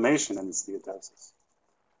the inflammation in the steatosis.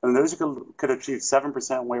 And those who could achieve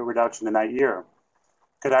 7% weight reduction in that year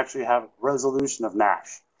could actually have resolution of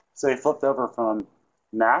NASH. So they flipped over from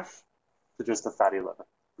NASH to just a fatty liver,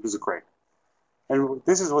 which is great. And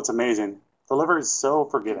this is what's amazing. The liver is so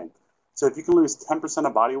forgiving. So if you can lose 10%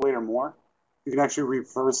 of body weight or more, you can actually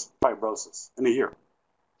reverse fibrosis in a year.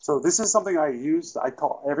 So this is something I used. I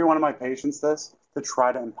tell every one of my patients this to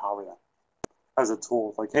try to empower them as a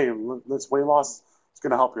tool. Like, hey, this weight loss is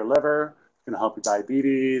going to help your liver. It's going to help your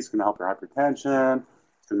diabetes. It's going to help your hypertension.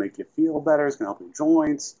 It's going to make you feel better. It's going to help your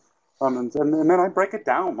joints. And then I break it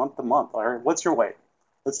down month to month. All right, what's your weight?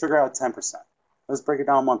 Let's figure out 10%. Let's break it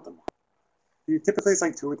down month to month. Typically, it's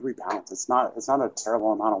like 2 or 3 pounds. It's not a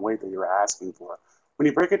terrible amount of weight that you're asking for. when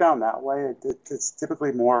you break it down that way, it's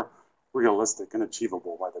typically more realistic and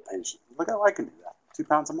achievable by the patient. Like, oh, I can do that. 2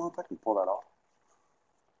 pounds a month, I can pull that off.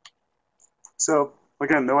 So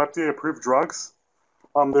again, no FDA-approved drugs.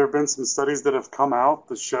 There have been some studies that have come out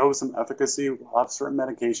that show some efficacy of certain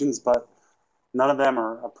medications, but none of them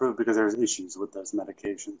are approved because there's issues with those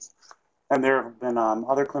medications. And there have been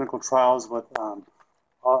other clinical trials with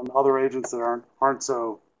other agents that aren't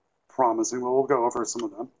so promising. We'll go over some of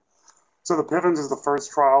them. So the Pivens is the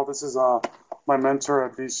first trial. This is my mentor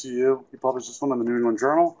at VCU. He published this one in the New England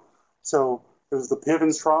Journal. So it was the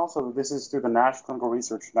Pivens trial. So this is through the Nash Clinical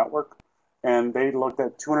Research Network. And they looked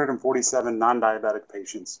at 247 non-diabetic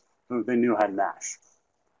patients who they knew had NASH.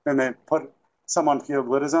 And they put some on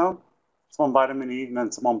pioglitazone, some on vitamin E, and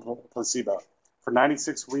then some on placebo for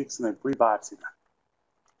 96 weeks, and they re-biopsied them.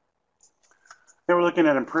 They were looking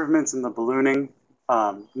at improvements in the ballooning,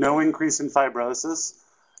 no increase in fibrosis,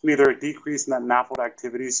 neither a decrease in that NAFLD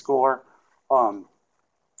activity score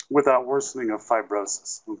without worsening of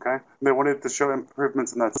fibrosis, okay? And they wanted to show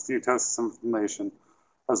improvements in that steatosis inflammation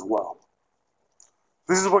as well.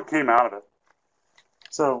 This is what came out of it.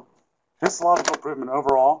 So histological improvement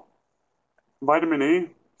overall, vitamin E,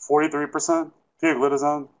 43%,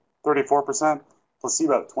 pioglitazone, 34%,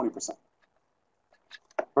 placebo, 20%.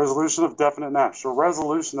 Resolution of definite NASH, or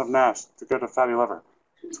resolution of NASH to go to fatty liver,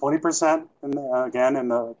 20% again in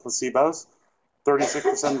the placebos,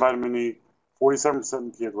 36% vitamin E, 47%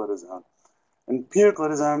 in pioglitazone. And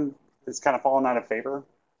pioglitazone is kind of fallen out of favor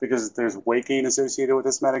because there's weight gain associated with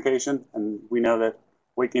this medication, and we know that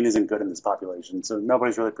weight gain isn't good in this population, so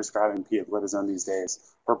nobody's really prescribing pioglitazone these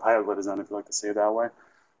days, or pioglitazone if you like to say it that way.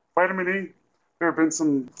 Vitamin E, there have been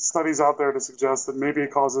some studies out there to suggest that maybe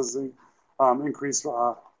it causes increased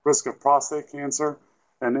risk of prostate cancer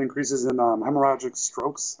and increases in hemorrhagic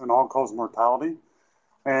strokes and all-cause mortality.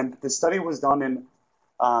 And the study was done in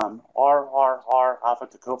RRR alpha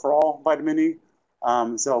tocopherol vitamin E.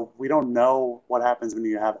 So we don't know what happens when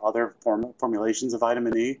you have other formulations of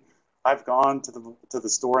vitamin E. I've gone to the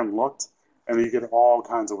store and looked, and you get all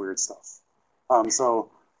kinds of weird stuff. So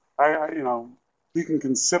you can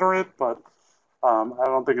consider it, but I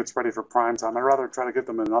don't think it's ready for prime time. I'd rather try to get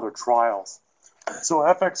them in other trials. So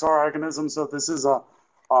FXR agonism. So this is a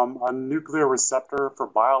nuclear receptor for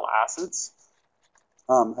bile acids,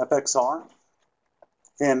 FXR,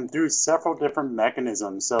 and through several different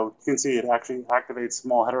mechanisms. So you can see it actually activates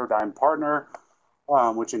small heterodyne partner,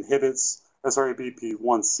 which inhibits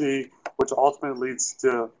SRABP1C, which ultimately leads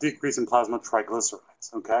to decrease in plasma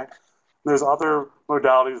triglycerides, okay? There's other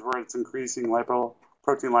modalities where it's increasing lipoprotein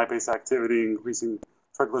lipase activity, increasing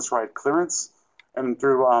triglyceride clearance, and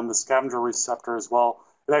through the scavenger receptor as well,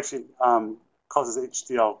 it actually causes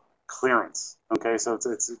HDL clearance, okay? So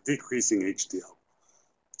it's decreasing HDL.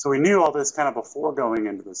 So we knew all this kind of before going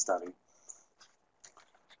into the study.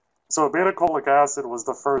 So obeticholic acid was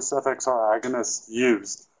the first FXR agonist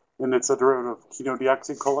used, and it's a derivative of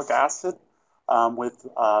ketodeoxycholic acid with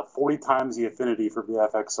 40 times the affinity for the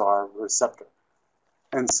FXR receptor.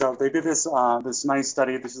 And so they did this nice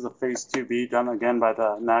study. This is a phase 2b done again by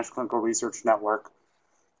the Nash Clinical Research Network,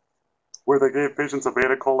 where they gave patients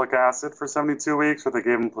obeticholic acid for 72 weeks, or they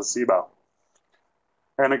gave them placebo.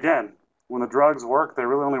 And again, when the drugs work, they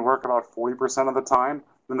really only work about 40% of the time.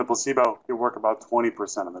 Then the placebo, they work about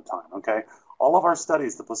 20% of the time, okay? All of our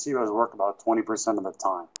studies, the placebos work about 20% of the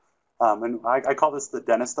time. And I call this the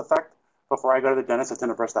dentist effect. Before I go to the dentist, I tend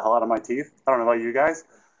to brush the hell out of my teeth. I don't know about you guys.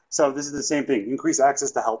 So this is the same thing. Increase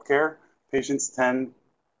access to healthcare. Patients tend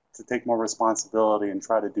to take more responsibility and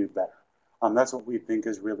try to do better. That's what we think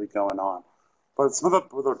is really going on. But some of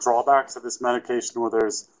the drawbacks of this medication, where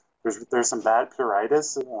there's some bad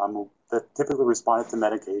pruritus that typically responded to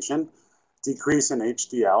medication, decrease in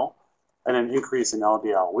HDL, and an increase in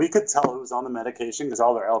LDL. We could tell who's on the medication because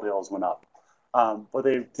all their LDLs went up. But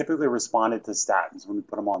they typically responded to statins when we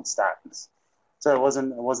put them on statins. So it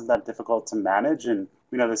wasn't that difficult to manage, and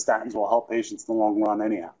we know the statins will help patients in the long run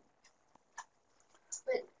anyhow.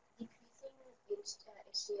 But decreasing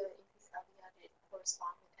HDL and increased LDL, did it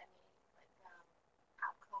correspond with any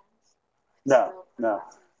outcomes? No.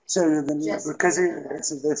 So because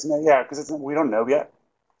we don't know yet.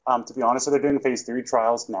 To be honest, so they're doing phase 3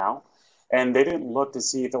 trials now, and they didn't look to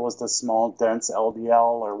see if it was the small dense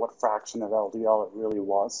LDL or what fraction of LDL it really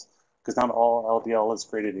was, because not all LDL is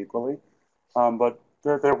created equally. But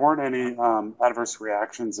there weren't any adverse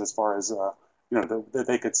reactions as far as that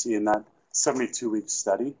they could see in that 72-week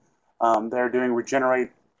study. They're doing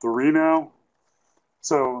Regenerate 3 now.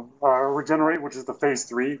 So Regenerate, which is the phase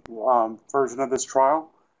 3 version of this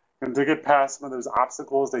trial, and to get past some of those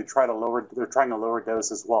obstacles, they're trying to lower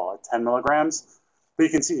dose as well at 10 milligrams. But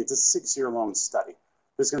you can see it's a 6-year-long study.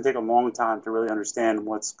 This is going to take a long time to really understand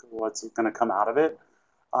what's going to come out of it.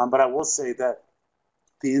 But I will say that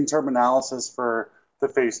the interim analysis for the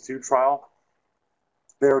phase 2 trial,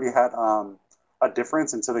 they already had a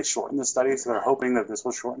difference, and so they shortened the study. So they're hoping that this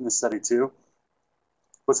will shorten the study too.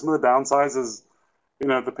 But some of the downsides is,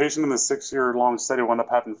 the patient in the 6-year-long study will end up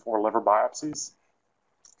having 4 liver biopsies.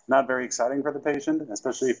 Not very exciting for the patient,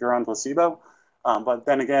 especially if you're on placebo. But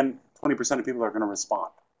then again, 20% of people are going to respond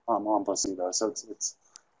on placebo. So it's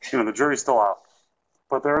the jury's still out.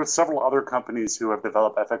 But there are several other companies who have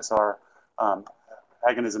developed FXR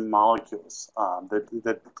agonism molecules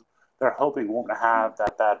that they're hoping won't have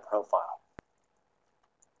that bad profile.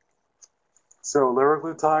 So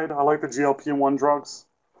liraglutide, I like the GLP-1 drugs.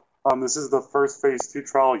 This is the first phase 2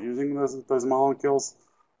 trial using those molecules,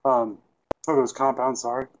 those compounds,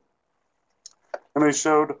 sorry. And they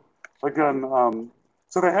showed, again,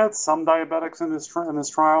 so they had some diabetics in this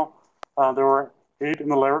trial. There were 8 in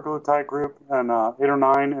the liraglutide group and 8 or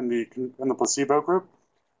 9 in the placebo group.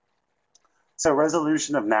 So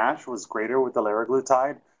resolution of NASH was greater with the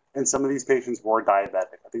liraglutide, and some of these patients were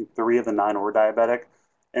diabetic. I think 3 of the 9 were diabetic,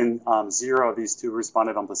 and 0 of these 2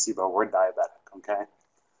 responded on placebo were diabetic. Okay,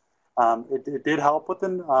 it did help with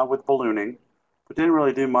ballooning, but didn't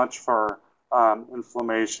really do much for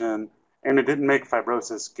inflammation, and it didn't make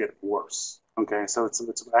fibrosis get worse. Okay, so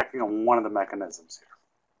it's acting on one of the mechanisms here,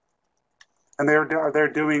 and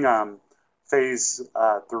they're doing phase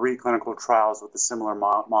 3 clinical trials with a similar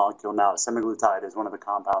molecule now. Semaglutide is one of the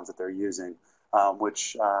compounds that they're using,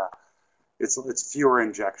 which it's fewer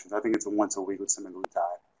injections. I think it's a once a week with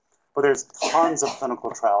semaglutide. But there's tons of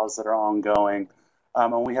clinical trials that are ongoing,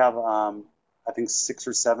 and we have I think 6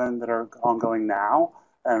 or 7 that are ongoing now,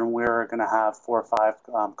 and we're going to have 4 or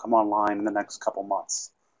 5 come online in the next couple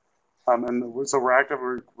months. And so we're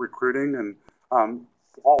actively recruiting and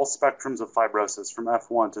all spectrums of fibrosis from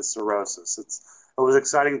F1 to cirrhosis. It was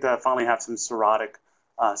exciting to finally have some cirrhotic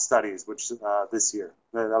studies, which this year,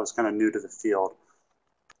 that was kind of new to the field.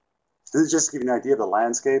 This is just to give you an idea of the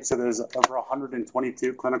landscape. So there's over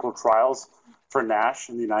 122 clinical trials for NASH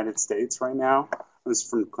in the United States right now. This is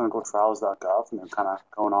from clinicaltrials.gov, and they're kind of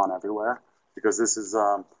going on everywhere because this is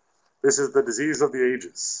the disease of the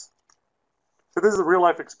ages. So this is a real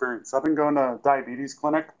life experience. I've been going to a diabetes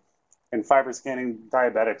clinic and fiber scanning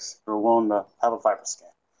diabetics who are willing to have a fiber scan.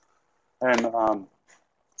 And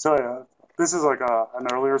this is like an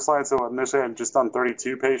earlier slide. So initially I had just done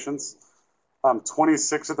 32 patients.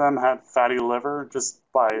 26 of them had fatty liver just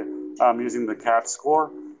by using the CAP score.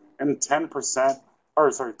 And 10%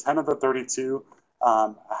 of the 32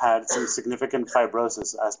 had some significant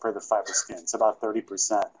fibrosis as per the fiber scan. So about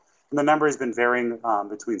 30%. And the number has been varying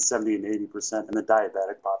between 70 and 80% in the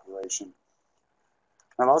diabetic population.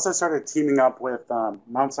 I've also started teaming up with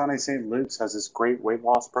Mount Sinai St. Luke's has this great weight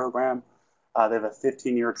loss program. They have a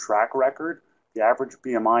 15-year track record. The average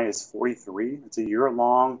BMI is 43. It's a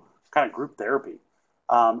year-long kind of group therapy.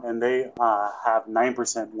 And they have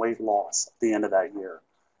 9% weight loss at the end of that year.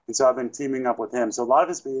 And so I've been teaming up with him. So a lot of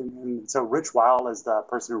it's been, so Rich Weil is the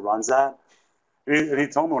person who runs that. And he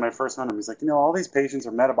told me when I first met him, he's like, all these patients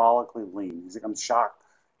are metabolically lean. He's like, I'm shocked.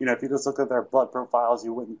 If you just look at their blood profiles,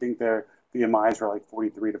 you wouldn't think their BMIs are like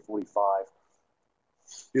 43 to 45.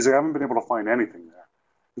 He's like, I haven't been able to find anything there.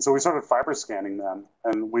 And so we started fiber scanning them,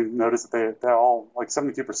 and we noticed that they all, like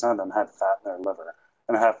 72% of them had fat in their liver,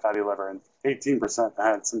 and have fatty liver, and 18%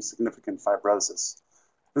 had some significant fibrosis.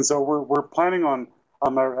 And so we're planning on,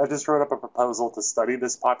 I just wrote up a proposal to study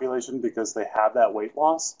this population because they have that weight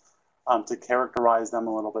loss, to characterize them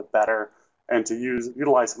a little bit better, and to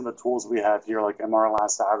utilize some of the tools we have here, like MR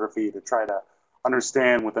elastography, to try to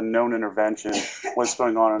understand with a known intervention what's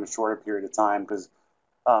going on in a shorter period of time, because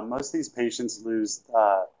most of these patients lose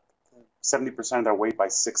 70% of their weight by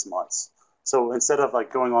 6 months. So instead of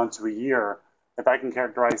like going on to a year, if I can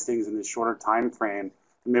characterize things in this shorter time frame,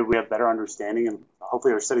 maybe we have better understanding, and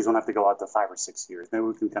hopefully our studies won't have to go out to 5 or 6 years. Maybe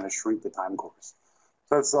we can kind of shrink the time course.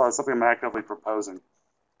 So that's something I'm actively proposing.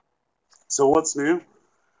 So what's new?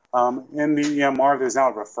 In the EMR, there's now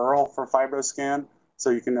a referral for FibroScan, so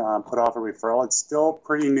you can put off a referral. It's still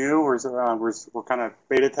pretty new. We're kind of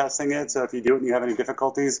beta testing it, so if you do it and you have any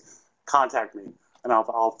difficulties, contact me, and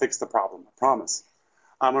I'll fix the problem, I promise.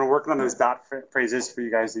 We're working on those dot phrases for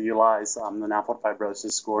you guys to utilize the NAFLD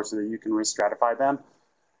fibrosis score so that you can re-stratify them.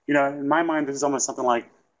 In my mind, this is almost something like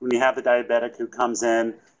when you have the diabetic who comes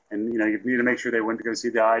in, and you need to make sure they went to go see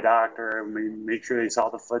the eye doctor, and make sure they saw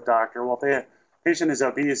the foot doctor. Well, if the patient is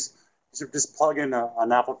obese, just plug in a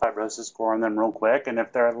NAFLD fibrosis score on them real quick, and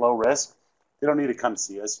if they're at low risk, they don't need to come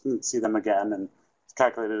see us. You can see them again, and it's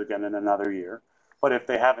calculated again in another year. But if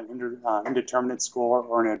they have an indeterminate score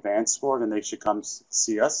or an advanced score, then they should come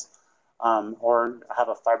see us, or have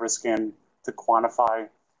a FibroScan to quantify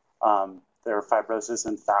their fibrosis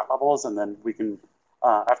and fat levels, and then we can,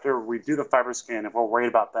 after we do the FibroScan, if we're worried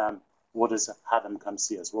about them, we'll just have them come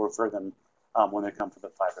see us. We'll refer them when they come for the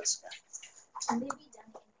FibroScan. Can they be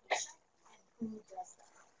done inpatient? And who does that?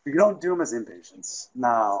 You don't do them as inpatients.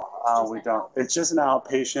 No, we don't. It's just an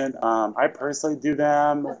outpatient. I personally do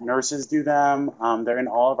them. Nurses do them. They're in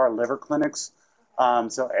all of our liver clinics.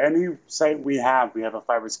 So any site we have a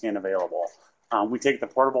FibroScan available. We take the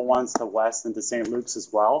portable ones to West and to St. Luke's as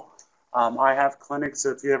well. I have clinics, so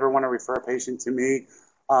if you ever want to refer a patient to me,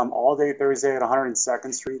 all day Thursday at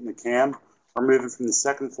 102nd Street in the CAM. We're moving from the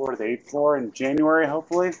 2nd floor to the 8th floor in January,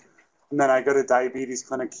 hopefully. And then I go to diabetes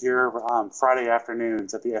clinic here Friday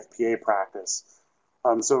afternoons at the FPA practice.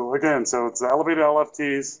 So it's the elevated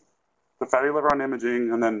LFTs, the fatty liver on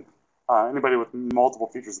imaging, and then anybody with multiple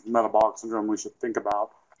features of metabolic syndrome we should think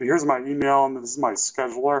about. But here's my email, and this is my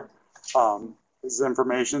scheduler. This is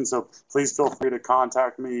information, so please feel free to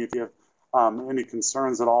contact me if you have any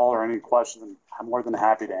concerns at all or any questions. I'm more than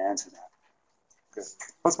happy to answer that. Okay.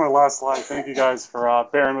 That's my last slide. Thank you guys for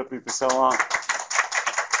bearing with me for so long.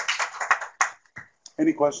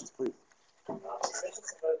 Any questions, please? You mentioned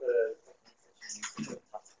some of the techniques that you use to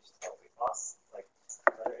constitution to help weight loss. Like,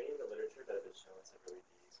 are there any in the literature that have been shown to really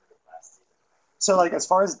be sort of lasting? So, like, as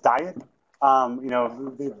far as diet, so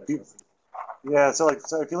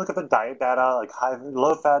if you look at the diet data, like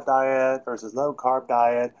low-fat diet versus low-carb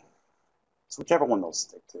diet, it's whichever one they'll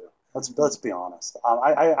stick to. Let's be honest.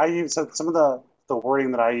 I use some of the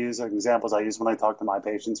wording that I use, like examples I use when I talk to my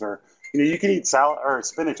patients are, you can eat salad or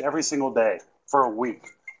spinach every single day for a week.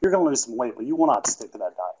 You're going to lose some weight, but you will not stick to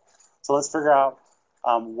that diet. So let's figure out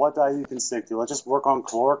what diet you can stick to. Let's just work on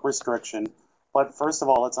caloric restriction. But first of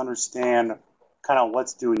all, let's understand kind of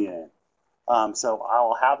what's doing you in. So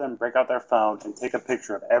I'll have them break out their phone and take a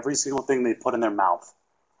picture of every single thing they put in their mouth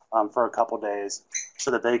for a couple days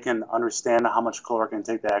so that they can understand how much caloric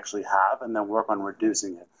intake they actually have and then work on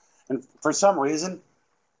reducing it. And for some reason,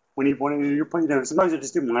 when you're putting, sometimes you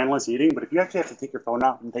just do mindless eating, but if you actually have to take your phone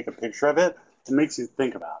out and take a picture of it, it makes you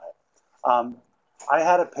think about it. I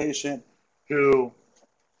had a patient who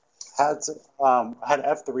had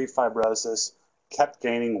F3 fibrosis, kept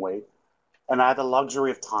gaining weight, and I had the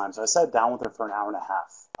luxury of time. So I sat down with her for an hour and a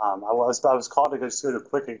half. I was called to just do a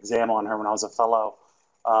quick exam on her when I was a fellow,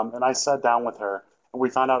 and I sat down with her, and we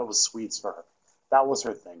found out it was sweets for her. That was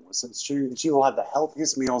her thing. She will have the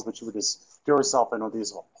healthiest meals, but she would just do herself in with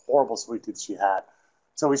these horrible sweet tooths she had.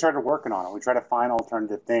 So we started working on it. We tried to find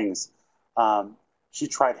alternative things. She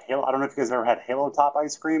tried Halo. I don't know if you guys ever had Halo Top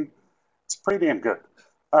ice cream. It's pretty damn good,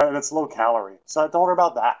 and it's low calorie. So I told her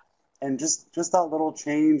about that, and just that little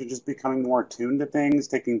change and just becoming more attuned to things,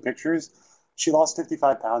 taking pictures. She lost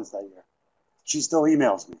 55 pounds that year. She still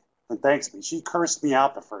emails me and thanks me. She cursed me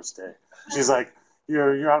out the first day. She's like,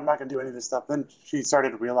 "You're not going to do any of this stuff." Then she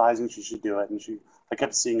started realizing she should do it, and I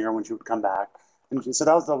kept seeing her when she would come back. And so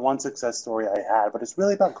that was the one success story I had. But it's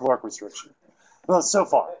really about caloric restriction. Well, so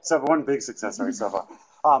far. So one big success story so far.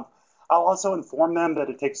 I'll also inform them that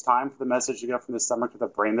it takes time for the message to go from the stomach to the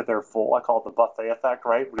brain that they're full. I call it the buffet effect,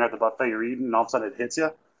 right? When you're at the buffet, you're eating, and all of a sudden it hits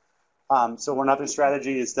you. So another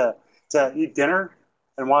strategy is to eat dinner,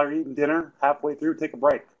 and while you're eating dinner, halfway through, take a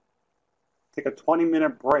break. Take a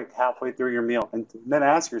 20-minute break halfway through your meal, and then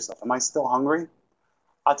ask yourself, am I still hungry?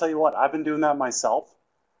 I'll tell you what, I've been doing that myself,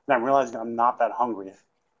 and I'm realizing I'm not that hungry.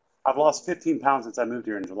 I've lost 15 pounds since I moved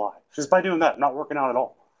here in July, just by doing that, not working out at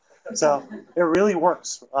all. So it really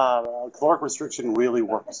works. Caloric restriction really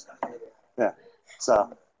works. Yeah.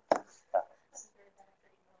 So.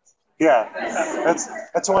 Yeah.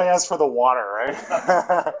 That's why I asked for the water, right?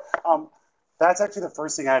 That's actually the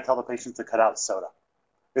first thing I tell the patients to cut out soda.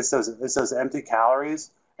 It's those empty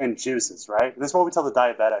calories and juices, right? This is what we tell the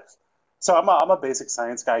diabetics. So I'm a basic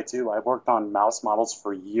science guy too. I've worked on mouse models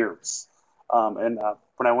for years. And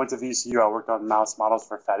when I went to VCU, I worked on mouse models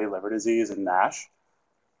for fatty liver disease and NASH.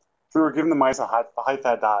 We were giving the mice a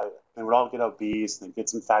high-fat diet. They would all get obese and get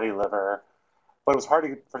some fatty liver, but it was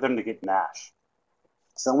hard for them to get NASH.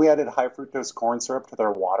 So then we added high fructose corn syrup to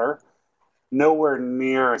their water, nowhere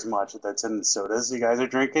near as much that's in the sodas you guys are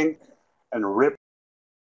drinking, and ripped